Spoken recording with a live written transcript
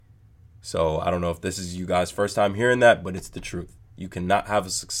So I don't know if this is you guys' first time hearing that, but it's the truth. You cannot have a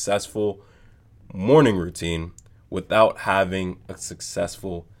successful morning routine without having a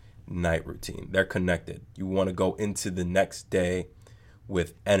successful night routine. They're connected. You want to go into the next day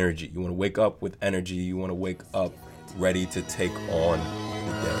with energy. You want to wake up with energy. You want to wake up ready to take on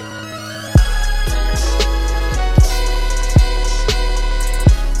the day.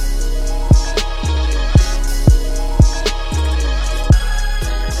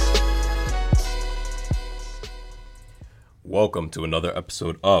 Welcome to another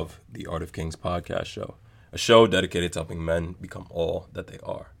episode of the Art of Kings podcast show, a show dedicated to helping men become all that they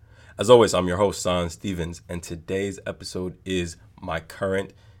are. As always, I'm your host, Son Stevens, and today's episode is my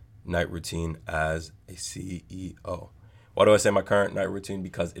current night routine as a CEO. Why do I say my current night routine?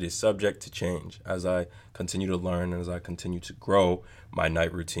 Because it is subject to change. As I continue to learn and as I continue to grow, my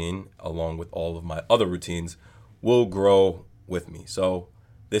night routine, along with all of my other routines, will grow with me. So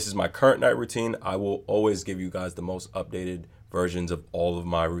this is my current night routine. I will always give you guys the most updated versions of all of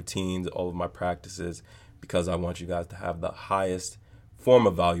my routines, all of my practices, because I want you guys to have the highest form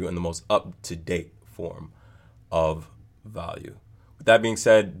of value and the most up-to-date form of value. With that being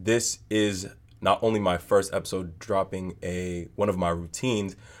said, this is not only my first episode dropping one of my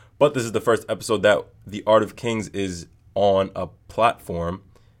routines, but this is the first episode that the Art of Kings is on a platform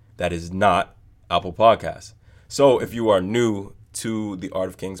that is not Apple Podcasts. So if you are new to the Art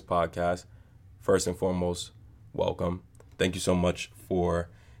of Kings podcast, first and foremost, welcome. Thank you so much for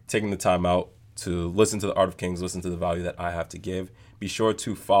taking the time out to listen to the Art of Kings, listen to the value that I have to give. Be sure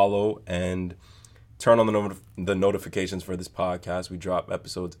to follow and turn on the notifications for this podcast. We drop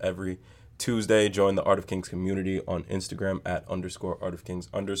episodes every Tuesday. Join the Art of Kings community on Instagram at _Art of Kings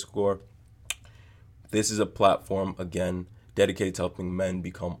 _. This is a platform, again, dedicated to helping men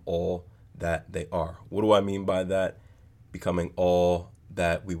become all that they are. What do I mean by that? Becoming all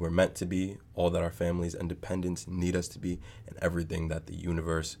that we were meant to be, all that our families and dependents need us to be, and everything that the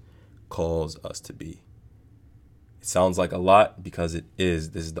universe calls us to be. It sounds like a lot because it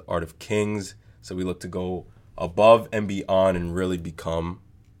is. This is the Art of Kings, so we look to go above and beyond and really become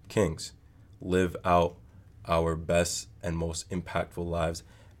kings. Live out our best and most impactful lives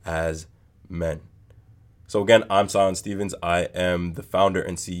as men. So again, I'm Son Stevens. I am the founder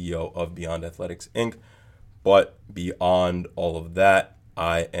and CEO of Beyond Athletics, Inc., but beyond all of that,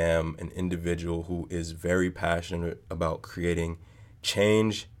 I am an individual who is very passionate about creating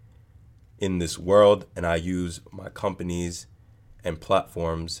change in this world, and I use my companies and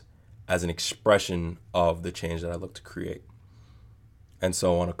platforms as an expression of the change that I look to create. And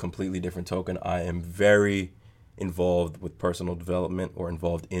so on a completely different token, I am very involved with personal development, or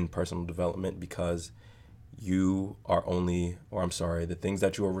involved in personal development, because the things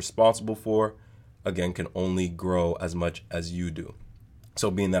that you are responsible for, again, can only grow as much as you do. So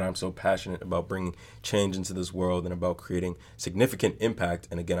being that I'm so passionate about bringing change into this world and about creating significant impact,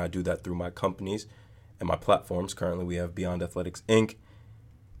 and again, I do that through my companies and my platforms. Currently, we have Beyond Athletics, Inc.,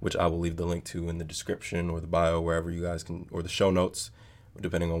 which I will leave the link to in the description or the bio, wherever you guys can, or the show notes,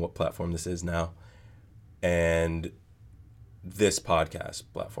 depending on what platform this is now. And this podcast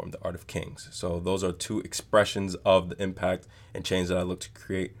platform, The Art of Kings. So those are two expressions of the impact and change that I look to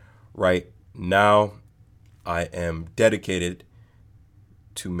create right now. I am dedicated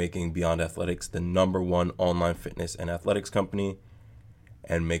to making Beyond Athletics the #1 online fitness and athletics company,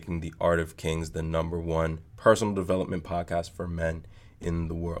 and making the Art of Kings the #1 personal development podcast for men in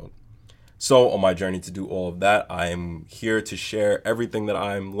the world. So on my journey to do all of that, I am here to share everything that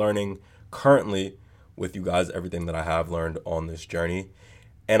I'm learning currently with you guys, everything that I have learned on this journey.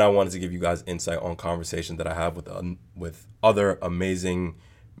 And I wanted to give you guys insight on conversations that I have with other amazing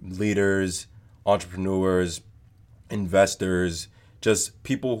leaders, entrepreneurs, investors, just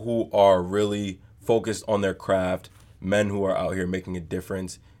people who are really focused on their craft, men who are out here making a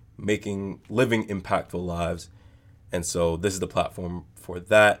difference, living impactful lives. And so this is the platform for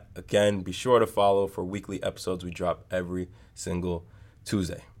that. Again, be sure to follow for weekly episodes. We drop every single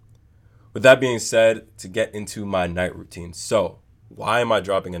Tuesday. With that being said, to get into my night routine. So why am I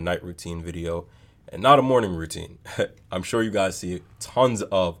dropping a night routine video and not a morning routine? I'm sure you guys see tons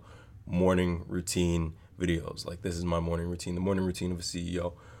of morning routine videos. Like, this is my morning routine, the morning routine of a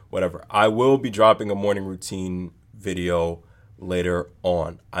CEO, whatever. I will be dropping a morning routine video later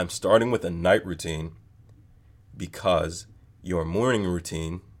on. I'm starting with a night routine because your morning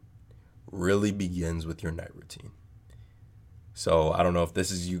routine really begins with your night routine. So I don't know if this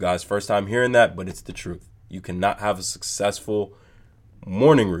is you guys' first time hearing that, but it's the truth. You cannot have a successful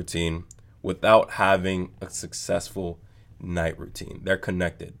morning routine without having a successful night routine. They're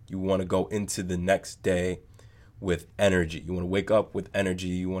connected. You want to go into the next day with energy. You want to wake up with energy.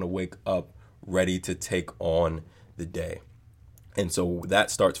 You want to wake up ready to take on the day. And so that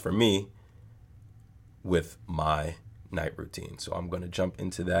starts for me with my night routine. So I'm going to jump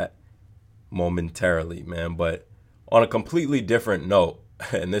into that momentarily, man. But on a completely different note,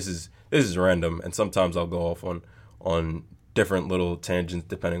 and this is random, and sometimes I'll go off on different little tangents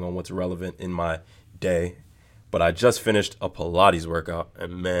depending on what's relevant in my day. But I just finished a Pilates workout,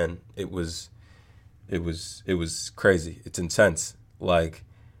 and man, it was crazy. It's intense. Like,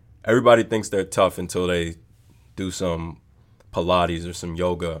 everybody thinks they're tough until they do some Pilates or some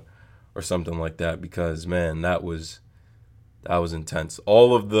yoga or something like that, because man, that was intense.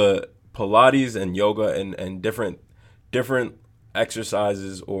 All of the Pilates and yoga and different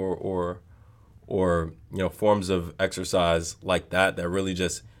exercises or forms of exercise like that really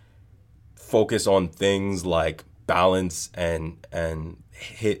just focus on things like balance and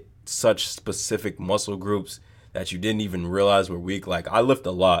hit such specific muscle groups that you didn't even realize were weak. Like, I lift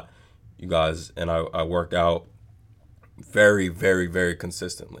a lot, you guys, and I work out very, very, very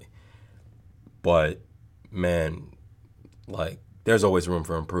consistently. But man, like, there's always room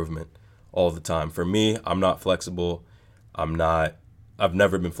for improvement all the time. For me, I'm not flexible. I've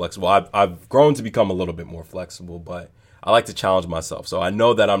never been flexible. I've grown to become a little bit more flexible, but I like to challenge myself. So I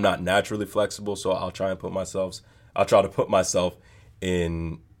know that I'm not naturally flexible, so I'll try to put myself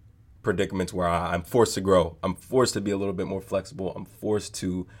in predicaments where I'm forced to grow. I'm forced to be a little bit more flexible. I'm forced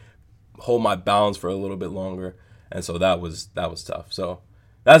to hold my balance for a little bit longer. And so that was tough. So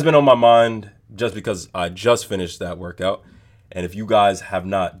that's been on my mind just because I just finished that workout. And if you guys have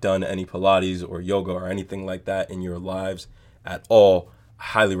not done any Pilates or yoga or anything like that in your lives at all, I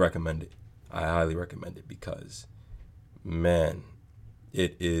highly recommend it. I highly recommend it because, man,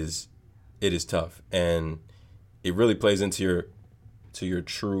 it is tough, and it really plays into your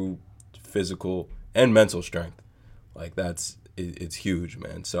true physical and mental strength. Like, it's huge,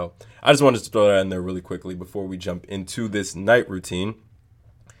 man. So I just wanted to throw that in there really quickly before we jump into this night routine,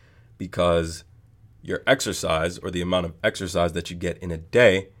 because your exercise, or the amount of exercise that you get in a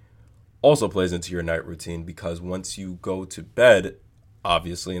day, also plays into your night routine. Because once you go to bed,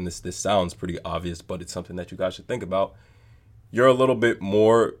 obviously, and this sounds pretty obvious, but it's something that you guys should think about, you're a little bit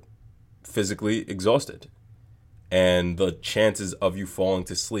more physically exhausted. And the chances of you falling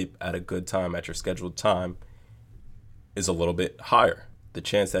to sleep at a good time, at your scheduled time, is a little bit higher. The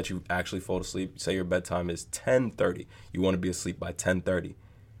chance that you actually fall asleep, say your bedtime is 10:30, you want to be asleep by 10:30.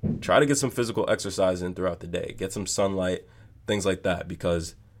 Try to get some physical exercise in throughout the day. Get some sunlight, things like that,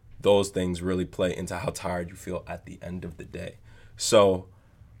 because those things really play into how tired you feel at the end of the day. So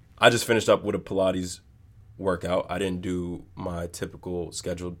I just finished up with a Pilates workout. I didn't do my typical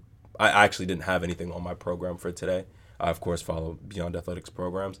scheduled. I actually didn't have anything on my program for today. I, of course, follow Beyond Athletics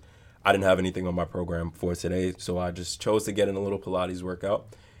programs. I didn't have anything on my program for today, so I just chose to get in a little Pilates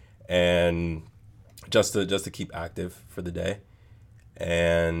workout, and just to keep active for the day.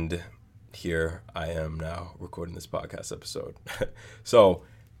 And here I am now recording this podcast episode. So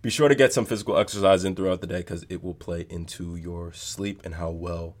be sure to get some physical exercise in throughout the day, because it will play into your sleep and how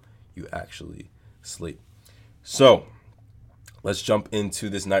well you actually sleep. So let's jump into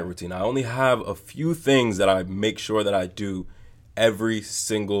this night routine. I only have a few things that I make sure that I do every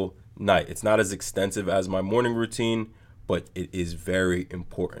single night. It's not as extensive as my morning routine, but it is very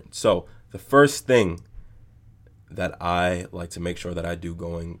important. So the first thing that I like to make sure that I do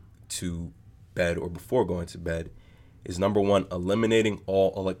going to bed or before going to bed is, number one, eliminating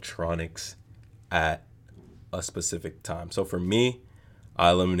all electronics at a specific time. So for me, I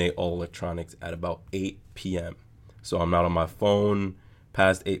eliminate all electronics at about 8 p.m. So I'm not on my phone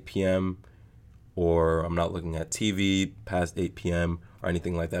past 8 p.m. or I'm not looking at TV past 8 p.m. or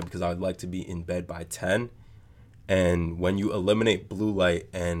anything like that, because I would like to be in bed by 10. And when you eliminate blue light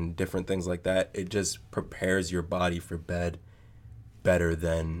and different things like that, it just prepares your body for bed better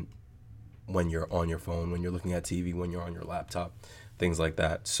than when you're on your phone, when you're looking at TV, when you're on your laptop, things like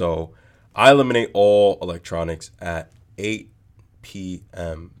that. So I eliminate all electronics at 8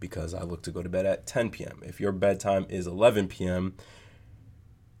 p.m. because I look to go to bed at 10 p.m. If your bedtime is 11 p.m.,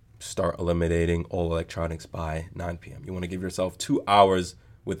 start eliminating all electronics by 9 p.m. You want to give yourself 2 hours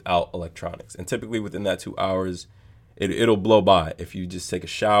without electronics. And typically within that 2 hours, it'll blow by. If you just take a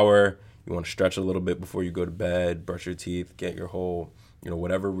shower, you want to stretch a little bit before you go to bed, brush your teeth, get your whole,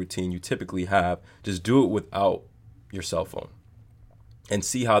 whatever routine you typically have, just do it without your cell phone and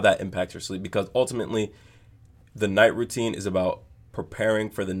see how that impacts your sleep. Because ultimately, the night routine is about preparing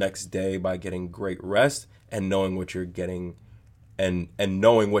for the next day by getting great rest and knowing what you're getting and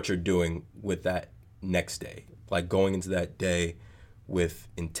knowing what you're doing with that next day. Like, going into that day with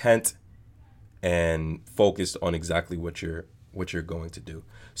intent and focused on exactly what you're going to do.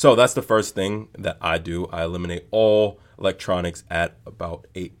 So that's the first thing that I do. I eliminate all electronics at about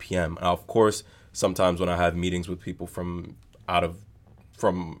 8 p.m. Now, of course, sometimes when I have meetings with people from out of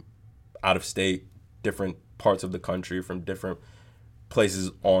state, different parts of the country, from different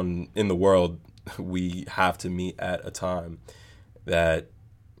places in the world, we have to meet at a time that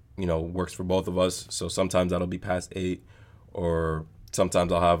works for both of us. So sometimes that'll be past 8, or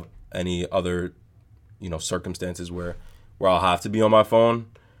sometimes I'll have any other circumstances where I'll have to be on my phone,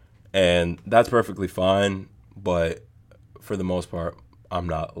 and that's perfectly fine. But for the most part, I'm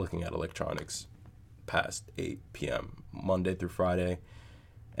not looking at electronics past 8 p.m. Monday through Friday,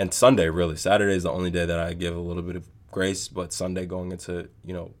 and Sunday. Really, Saturday is the only day that I give a little bit of grace, but Sunday going into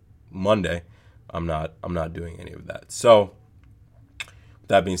Monday, I'm not doing any of that. So with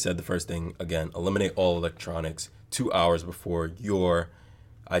that being said, the first thing, again, eliminate all electronics 2 hours before your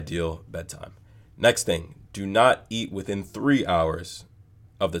ideal bedtime. Next thing, do not eat within 3 hours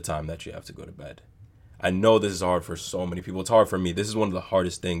of the time that you have to go to bed. I know this is hard for so many people. It's hard for me. This is one of the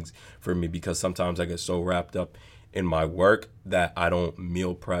hardest things for me, because sometimes I get so wrapped up in my work that I don't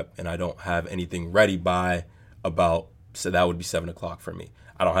meal prep and I don't have anything ready by so that would be 7 o'clock for me.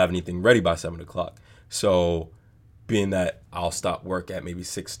 I don't have anything ready by 7 o'clock. So being that I'll stop work at maybe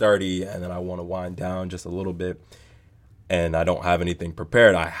 6:30 and then I want to wind down just a little bit and I don't have anything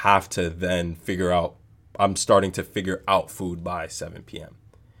prepared, I have to then I'm starting to figure out food by 7 p.m.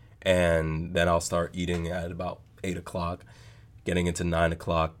 And then I'll start eating at about 8 o'clock, getting into 9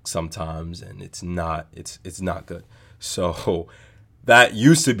 o'clock sometimes, and it's not good. So that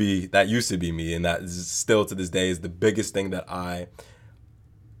used to be me, and that is still to this day is the biggest thing that I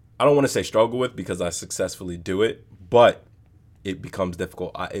don't want to say struggle with, because I successfully do it, but it becomes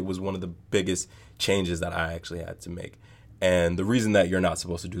difficult. It was one of the biggest changes that I actually had to make. And the reason that you're not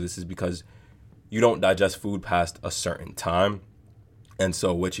supposed to do this is because you don't digest food past a certain time. And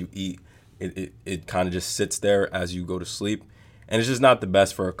so what you eat, it kind of just sits there as you go to sleep. And it's just not the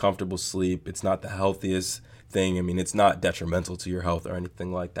best for a comfortable sleep. It's not the healthiest thing. I mean, it's not detrimental to your health or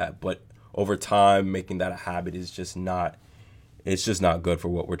anything like that. But over time, making that a habit is just not good for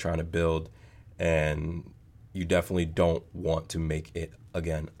what we're trying to build. And you definitely don't want to make it,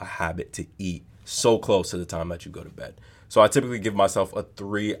 again, a habit to eat so close to the time that you go to bed. So I typically give myself a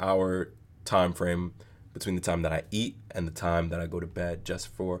 3-hour time frame between the time that I eat and the time that I go to bed, just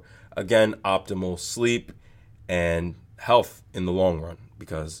for, again, optimal sleep and health in the long run.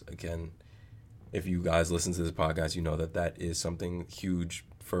 Because, again, if you guys listen to this podcast, you know that is something huge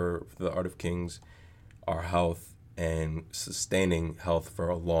for the Art of Kings, our health and sustaining health for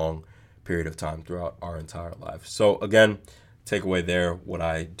a long period of time throughout our entire life. So, again, takeaway there, what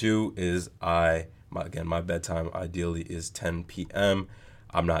I do is my bedtime ideally is 10 p.m.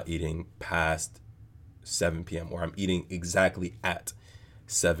 I'm not eating past 7 p.m. or I'm eating exactly at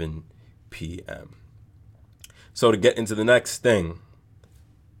 7 p.m. So to get into the next thing,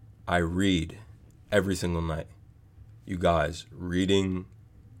 I read every single night. You guys, reading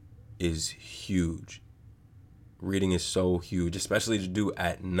is huge. Reading is so huge, especially to do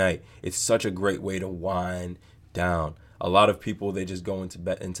at night. It's such a great way to wind down. A lot of people, they just go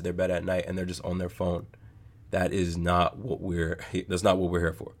into their bed at night and they're just on their phone. That's not what we're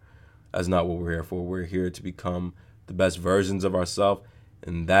here for. That's not what we're here for. We're here to become the best versions of ourselves,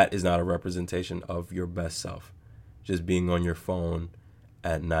 and that is not a representation of your best self. Just being on your phone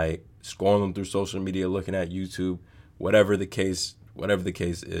at night, scrolling through social media, looking at YouTube, whatever the case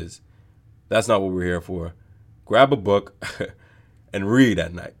is, that's not what we're here for. Grab a book and read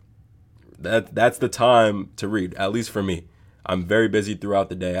at night. That's the time to read, at least for me. I'm very busy throughout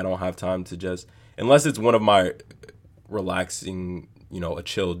the day. I don't have time to just, unless it's one of my relaxing, a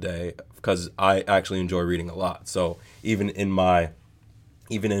chill day, because I actually enjoy reading a lot. So even in my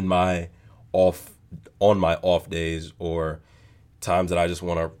on my off days, or times that I just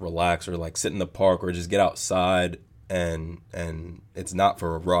want to relax or like sit in the park or just get outside, and it's not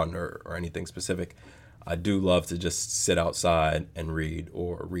for a run or anything specific, I do love to just sit outside and read,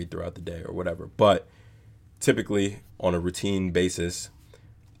 or read throughout the day or whatever. But typically on a routine basis,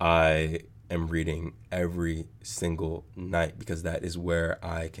 I am reading every single night, because that is where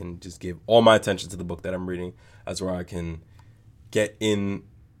I can just give all my attention to the book that I'm reading. That's where I can get in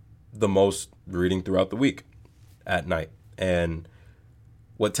the most reading throughout the week at night. And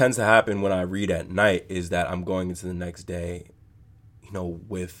what tends to happen when I read at night is that I'm going into the next day,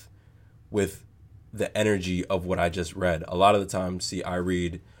 with the energy of what I just read. A lot of the time, I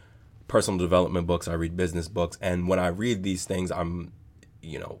read personal development books, I read business books, and when I read these things,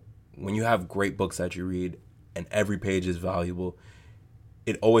 when you have great books that you read and every page is valuable,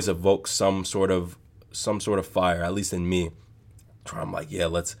 it always evokes some sort of fire, at least in me. Where I'm like, yeah,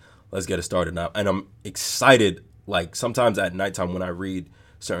 let's get it started now. And I'm excited. Like sometimes at nighttime when I read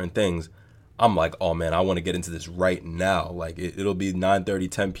certain things, I'm like, oh man, I want to get into this right now. Like it'll be 9:30,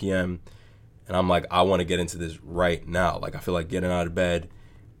 10 p.m. And I'm like, I want to get into this right now. Like I feel like getting out of bed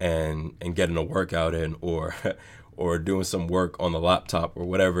and getting a workout in, or or doing some work on the laptop or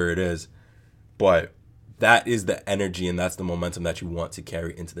whatever it is. But that is the energy and that's the momentum that you want to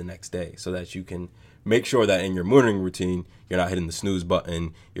carry into the next day, so that you can make sure that in your morning routine, you're not hitting the snooze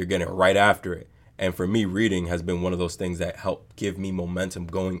button, you're getting right after it. And for me, reading has been one of those things that help give me momentum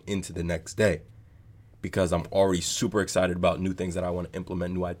going into the next day, because I'm already super excited about new things that I want to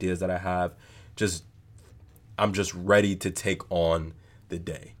implement, new ideas that I have. I'm just ready to take on the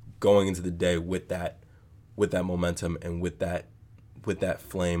day, going into the day with that momentum and with that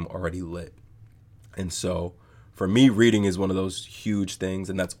flame already lit. And so for me, reading is one of those huge things.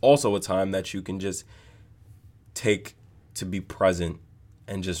 And that's also a time that you can just take to be present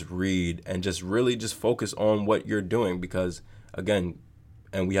and just read and just really just focus on what you're doing. Because again,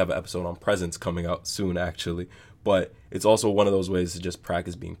 and we have an episode on presence coming out soon actually, but it's also one of those ways to just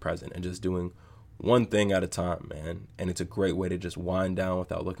practice being present and just doing one thing at a time, man. And it's a great way to just wind down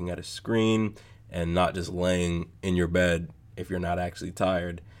without looking at a screen and not just laying in your bed if you're not actually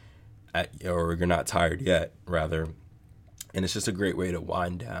tired or you're not tired yet, rather. And it's just a great way to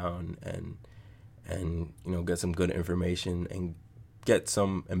wind down and get some good information and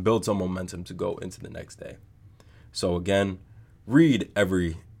build some momentum to go into the next day. So again, read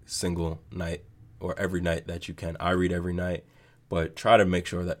every single night or every night that you can. I read every night, but try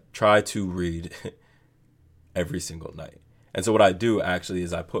to read every single night. And so what I do actually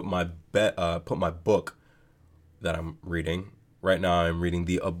is I put my book that I'm reading. Right now I'm reading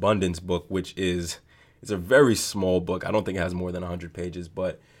the Abundance book, which it's a very small book. I don't think it has more than 100 pages,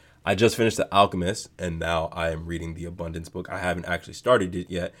 but I just finished The Alchemist, and now I am reading the Abundance book. I haven't actually started it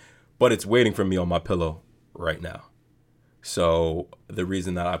yet, but it's waiting for me on my pillow right now. So the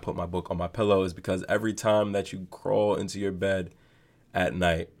reason that I put my book on my pillow is because every time that you crawl into your bed at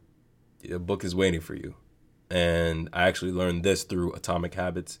night, a book is waiting for you. And I actually learned this through Atomic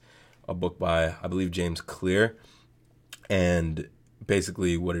Habits, a book by, I believe, James Clear. And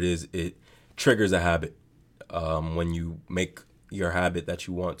basically what it is, it triggers a habit. When you make your habit that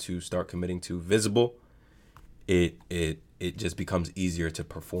you want to start committing to visible, it just becomes easier to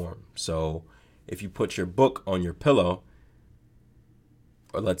perform. So if you put your book on your pillow,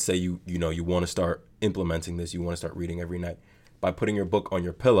 or let's say you want to start implementing this, you want to start reading every night. By putting your book on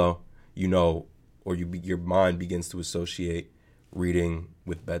your pillow, your mind begins to associate reading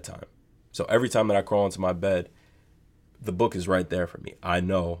with bedtime. So every time that I crawl into my bed, the book is right there for me. I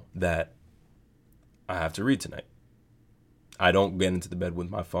know that I have to read tonight. I don't get into the bed with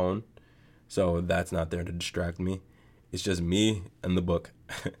my phone, so that's not there to distract me. It's just me and the book.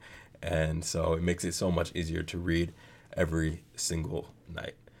 And so it makes it so much easier to read every single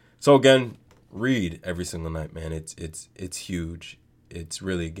night. So again, read every single night, man. It's huge. It's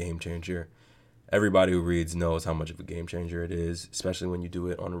really a game changer. Everybody who reads knows how much of a game changer it is, especially when you do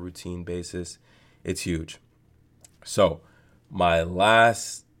it on a routine basis. It's huge. So my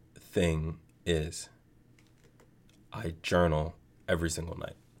last thing is I journal every single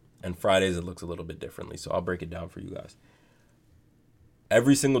night. And Fridays it looks a little bit differently, so I'll break it down for you guys.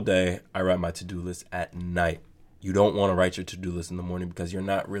 Every single day I write my to-do list at night. You don't want to write your to-do list in the morning because you're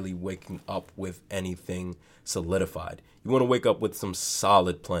not really waking up with anything solidified. You want to wake up with some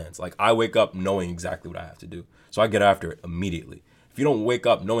solid plans. Like I wake up knowing exactly what I have to do, so I get after it immediately. If you don't wake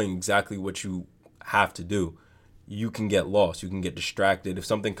up knowing exactly what you have to do, you can get lost. You can get distracted. If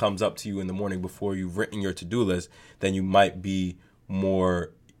something comes up to you in the morning before you've written your to-do list, then you might be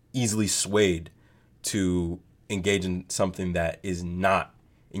more easily swayed to engage in something that is not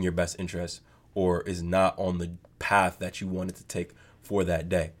in your best interest or is not on the path that you wanted to take for that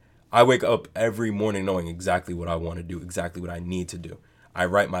day. I wake up every morning knowing exactly what I want to do, exactly what I need to do. I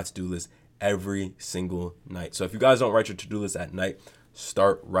write my to-do list every single night. So if you guys don't write your to-do list at night,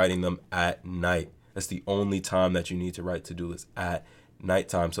 start writing them at night. That's the only time that you need to write to-do lists, at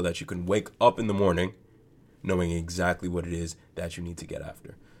nighttime, so that you can wake up in the morning knowing exactly what it is that you need to get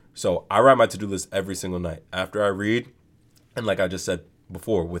after. So I write my to-do list every single night. After I read, and like I just said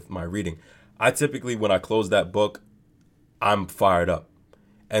before with my reading, I typically, when I close that book, I'm fired up.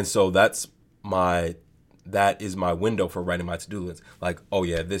 And so that is my window for writing my to-do list. Like, oh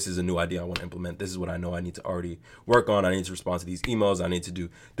yeah, this is a new idea I want to implement. This is what I know I need to already work on. I need to respond to these emails. I need to do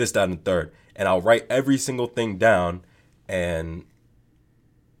this, that, and the third. And I'll write every single thing down, and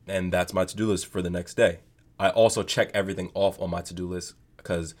that's my to-do list for the next day. I also check everything off on my to-do list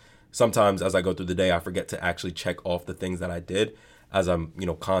because sometimes as I go through the day, I forget to actually check off the things that I did as I'm,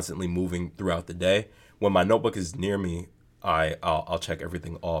 constantly moving throughout the day. When my notebook is near me, I'll check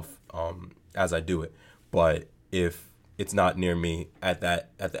everything off as I do it. But if it's not near me at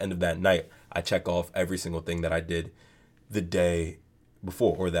the end of that night, I check off every single thing that I did the day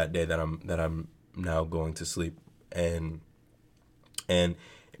before or that day that I'm now going to sleep. And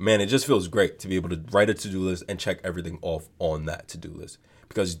man, it just feels great to be able to write a to-do list and check everything off on that to-do list,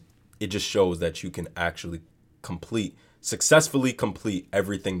 because it just shows that you can actually successfully complete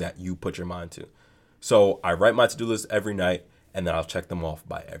everything that you put your mind to. So I write my to-do list every night, and then I'll check them off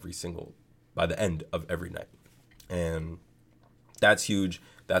by the end of every night. And that's huge.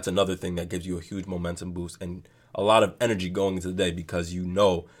 That's another thing that gives you a huge momentum boost and a lot of energy going into the day, because you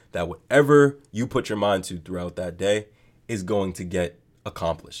know that whatever you put your mind to throughout that day is going to get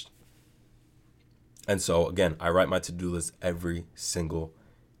accomplished. And so again, I write my to-do list every single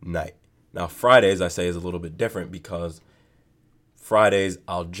night. Now Fridays, I say, is a little bit different, because Fridays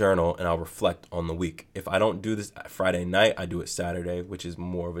I'll journal and I'll reflect on the week. If I don't do this Friday night, I do it Saturday, which is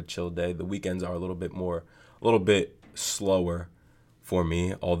more of a chill day. The weekends are a little bit slower for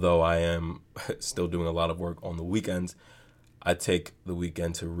me, although I am still doing a lot of work on the weekends. I take the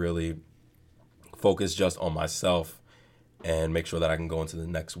weekend to really focus just on myself and make sure that I can go into the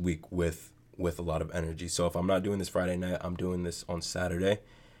next week with a lot of energy. So if I'm not doing this Friday night, I'm doing this on Saturday,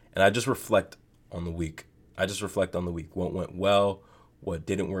 and I just reflect on the week. What went well, what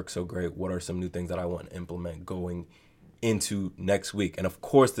didn't work so great, what are some new things that I want to implement going into next week. And of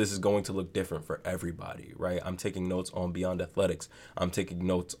course, this is going to look different for everybody, right? I'm taking notes on Beyond Athletics. I'm taking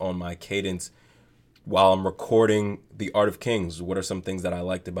notes on my cadence while I'm recording The Art of Kings. What are some things that I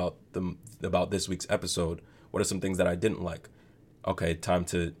liked about this week's episode? What are some things that I didn't like? Okay, time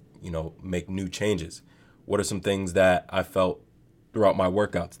to, make new changes. What are some things that I felt throughout my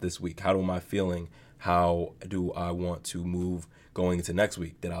workouts this week? How am I feeling? How do I want to move going into next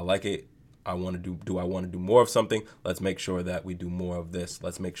week? Did I like it? Do I want to do more of something? Let's make sure that we do more of this.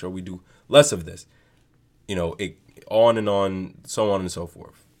 Let's make sure we do less of this. On and on, so on and so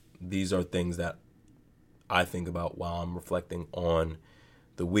forth. These are things that I think about while I'm reflecting on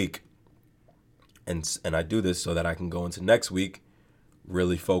the week. And I do this so that I can go into next week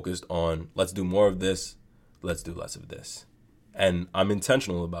really focused on, let's do more of this, let's do less of this. And I'm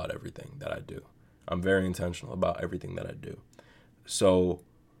intentional about everything that I do. I'm very intentional about everything that I do. So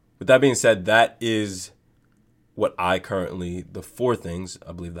with that being said, that is what the 4 things,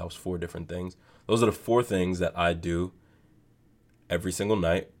 I believe that was 4 different things. Those are the 4 things that I do every single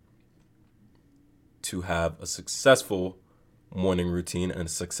night to have a successful morning routine and a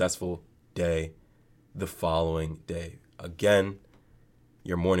successful day the following day. Again,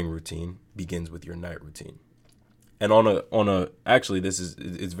 your morning routine begins with your night routine. And actually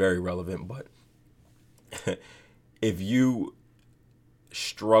it's very relevant, but if you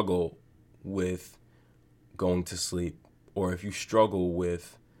struggle with going to sleep, or if you struggle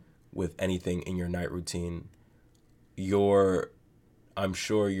with anything in your night routine, I'm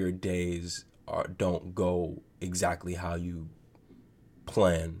sure your days don't go exactly how you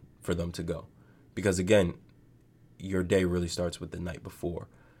plan for them to go, because again, your day really starts with the night before.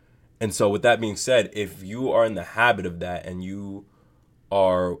 And so with that being said, if you are in the habit of that and you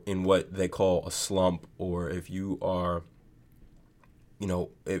are in what they call a slump, or if you are,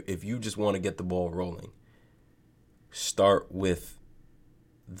 if you just want to get the ball rolling, start with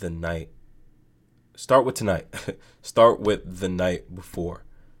tonight. Start with the night before.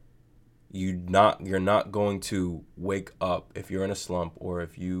 You're not going to wake up if you're in a slump, or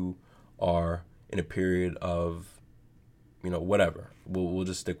if you are in a period of, whatever. We'll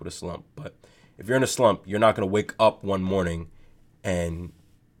just stick with a slump. But if you're in a slump, you're not going to wake up one morning and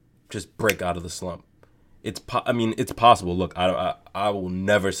just break out of the slump. It's possible. Look, I will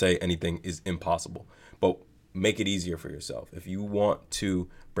never say anything is impossible, but make it easier for yourself. If you want to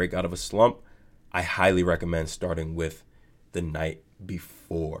break out of a slump, I highly recommend starting with the night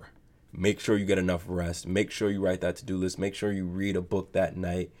before. Make sure you get enough rest. Make sure you write that to-do list. Make sure you read a book that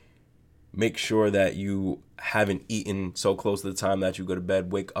night. Make sure that you haven't eaten so close to the time that you go to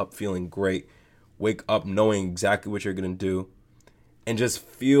bed. Wake up feeling great. Wake up knowing exactly what you're going to do. And just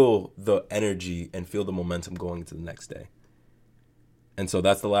feel the energy and feel the momentum going into the next day. And so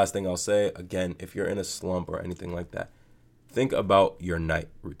that's the last thing I'll say. Again, if you're in a slump or anything like that, think about your night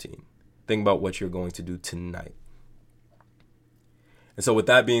routine. Think about what you're going to do tonight. And so with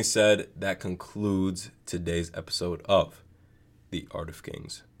that being said, that concludes today's episode of the Art of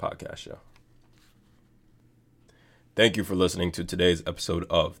Kings podcast show. Thank you for listening to today's episode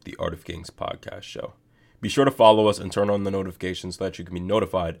of the Art of Kings podcast show. Be sure to follow us and turn on the notifications so that you can be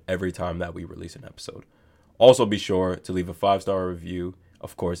notified every time that we release an episode. Also, be sure to leave a 5-star review,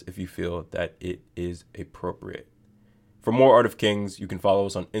 of course, if you feel that it is appropriate. For more Art of Kings, you can follow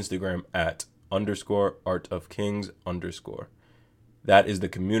us on Instagram at _ArtOfKings_. That is the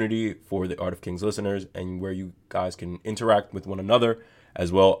community for the Art of Kings listeners, and where you guys can interact with one another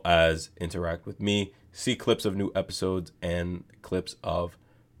as well as interact with me, see clips of new episodes and clips of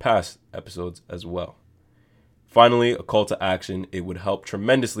past episodes as well. Finally, a call to action. It would help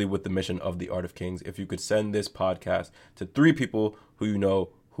tremendously with the mission of the Art of Kings if you could send this podcast to 3 people who you know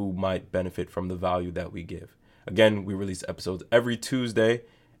who might benefit from the value that we give. Again, we release episodes every Tuesday,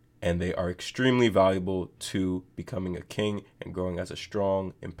 and they are extremely valuable to becoming a king and growing as a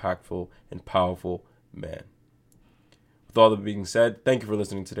strong, impactful, and powerful man. With all that being said, thank you for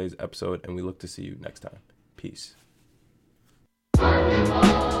listening to today's episode, and we look to see you next time. Peace.